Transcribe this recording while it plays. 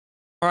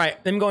All right,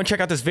 let me go and check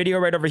out this video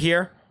right over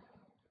here.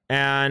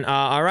 And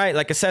all right,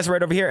 like it says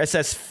right over here, it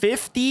says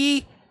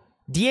 50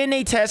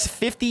 DNA test,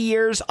 50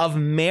 years of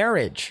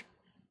marriage.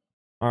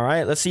 All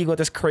right, let's see what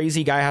this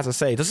crazy guy has to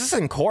say. This is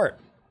in court.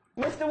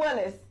 Mr.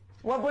 Willis,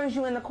 what brings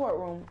you in the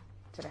courtroom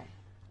today?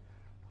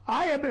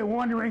 I have been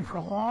wondering for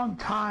a long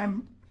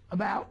time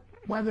about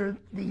whether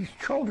these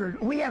children,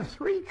 we have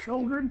 3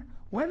 children,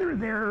 whether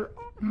they're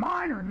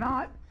mine or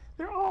not,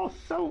 they're all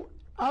so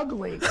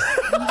ugly. And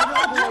they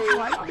don't look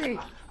like me.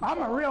 I'm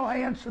a real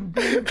handsome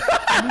dude,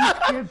 and these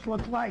kids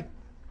look like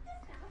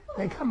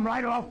they come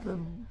right off the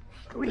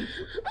street.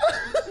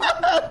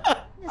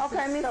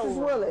 Okay, Mrs.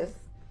 Willis.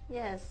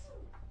 Yes.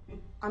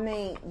 I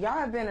mean, y'all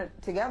have been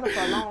together for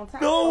a long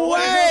time. No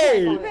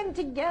way! We've been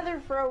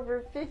together for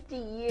over 50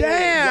 years.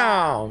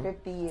 Damn!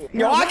 50 years.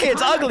 Yo, our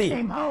kid's ugly. I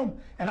came home,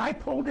 and I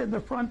pulled in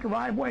the front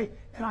driveway,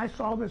 and I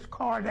saw this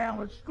car down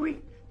the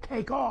street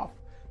take off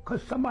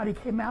because somebody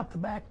came out the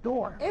back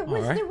door. It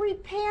was the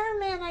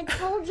repairman. I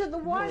told you the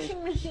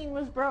washing machine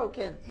was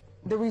broken.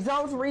 The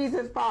results reads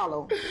as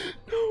follow.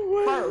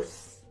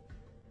 First,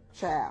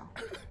 child.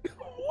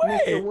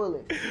 Mr.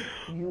 Willis,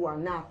 you are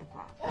not the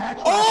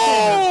father.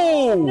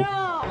 Oh!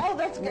 No, oh,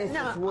 that's good.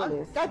 Mrs. No,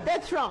 Willis.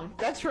 that's wrong.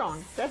 That's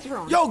wrong. That's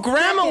wrong. Yo,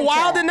 Grandma Second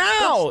wilding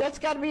child. out. That's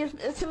got to be.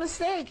 It's a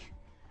mistake.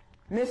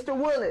 Mr.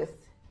 Willis,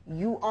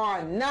 you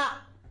are not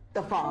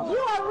the father. You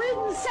are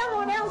reading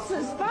someone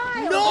else's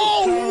file.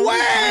 No A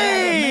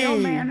way!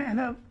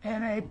 mailman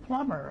and a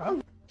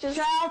plumber.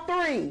 Child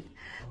 3,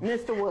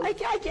 Mr. Willis.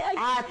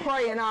 I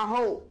pray and I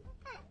hope,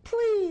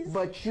 Please.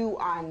 but you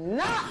are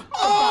not the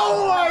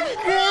Oh father. my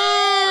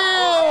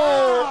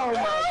god!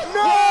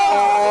 No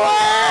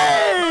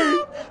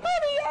way!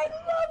 Honey, I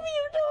love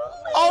you. Don't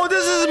leave. Oh,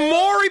 this is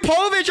Maury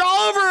Povich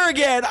all over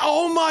again.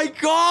 Oh my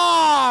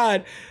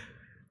god!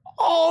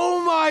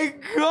 Oh my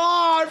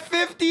god!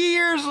 50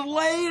 years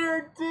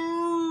later,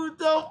 dude.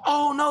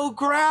 Oh no,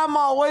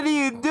 Grandma, what are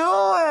you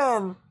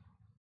doing?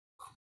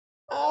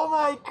 Oh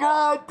my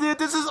god, dude,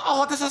 this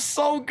is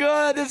so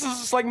good. This is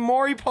just like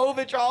Maury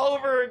Povich all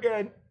over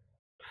again.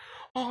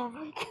 Oh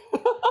my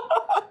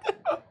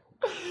god.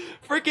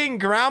 Freaking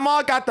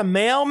Grandma got the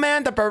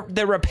mailman,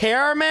 the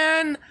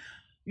repairman.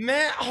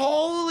 Man,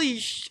 holy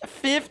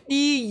 50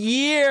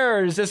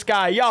 years, this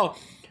guy. Yo,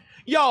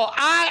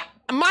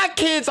 my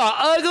kids are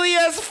ugly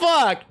as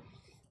fuck.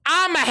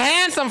 I'm a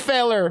handsome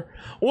feller.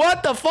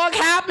 What the fuck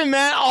happened,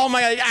 man? Oh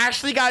my god, I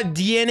actually got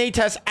DNA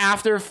tests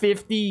after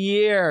 50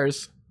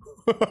 years.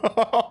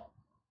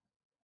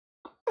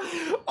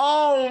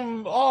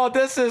 Oh,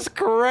 this is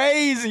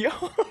crazy.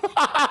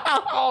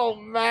 Oh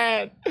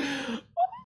man.